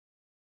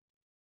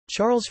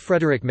Charles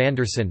Frederick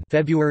Manderson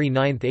 (February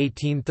 9,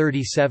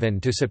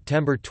 1837 to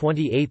September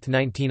 28,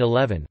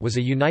 1911) was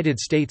a United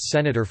States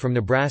senator from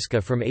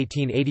Nebraska from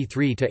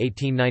 1883 to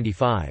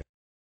 1895.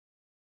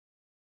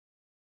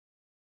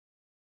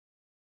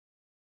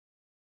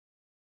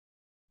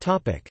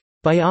 Topic: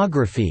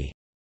 Biography.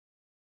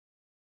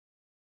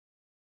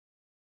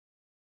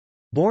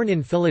 Born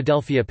in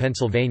Philadelphia,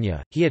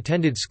 Pennsylvania, he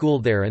attended school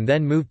there and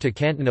then moved to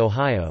Canton,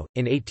 Ohio,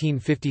 in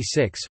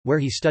 1856, where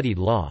he studied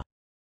law.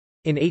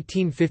 In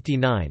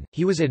 1859,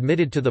 he was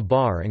admitted to the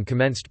bar and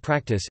commenced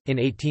practice. In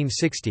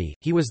 1860,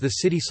 he was the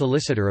city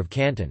solicitor of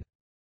Canton.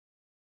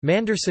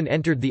 Manderson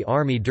entered the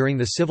Army during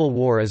the Civil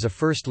War as a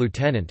first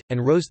lieutenant,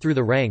 and rose through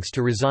the ranks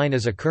to resign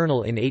as a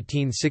colonel in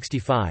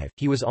 1865.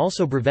 He was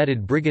also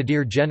brevetted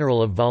Brigadier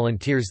General of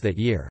Volunteers that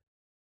year.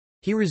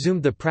 He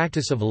resumed the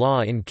practice of law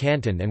in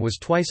Canton and was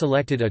twice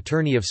elected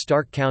Attorney of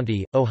Stark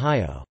County,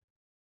 Ohio.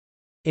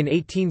 In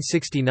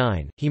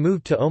 1869, he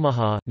moved to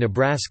Omaha,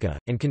 Nebraska,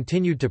 and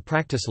continued to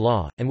practice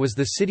law, and was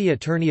the city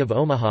attorney of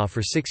Omaha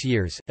for 6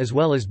 years, as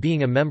well as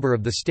being a member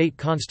of the state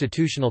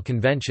constitutional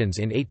conventions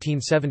in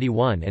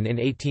 1871 and in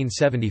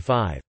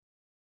 1875.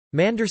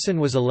 Manderson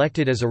was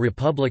elected as a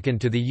Republican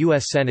to the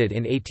U.S. Senate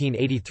in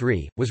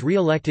 1883, was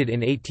re-elected in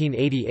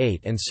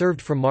 1888 and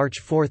served from March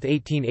 4,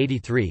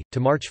 1883, to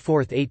March 4,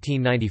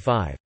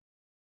 1895.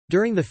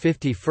 During the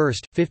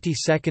 51st,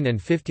 52nd and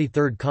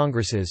 53rd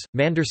Congresses,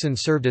 Manderson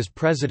served as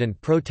President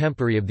pro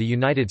tempore of the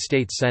United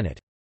States Senate.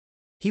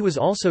 He was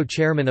also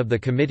chairman of the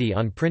Committee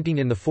on Printing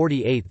in the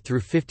 48th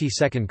through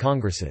 52nd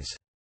Congresses.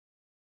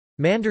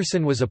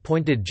 Manderson was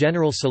appointed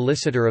General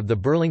Solicitor of the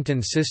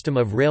Burlington System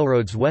of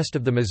Railroads west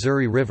of the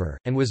Missouri River,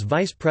 and was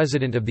Vice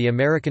President of the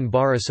American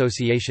Bar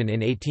Association in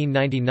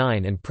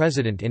 1899 and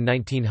President in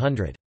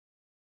 1900.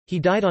 He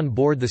died on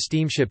board the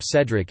steamship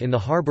Cedric in the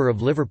harbour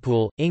of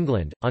Liverpool,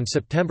 England, on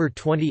September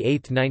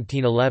 28,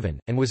 1911,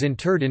 and was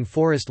interred in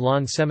Forest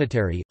Lawn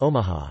Cemetery,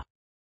 Omaha.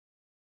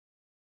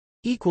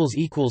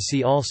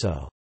 See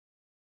also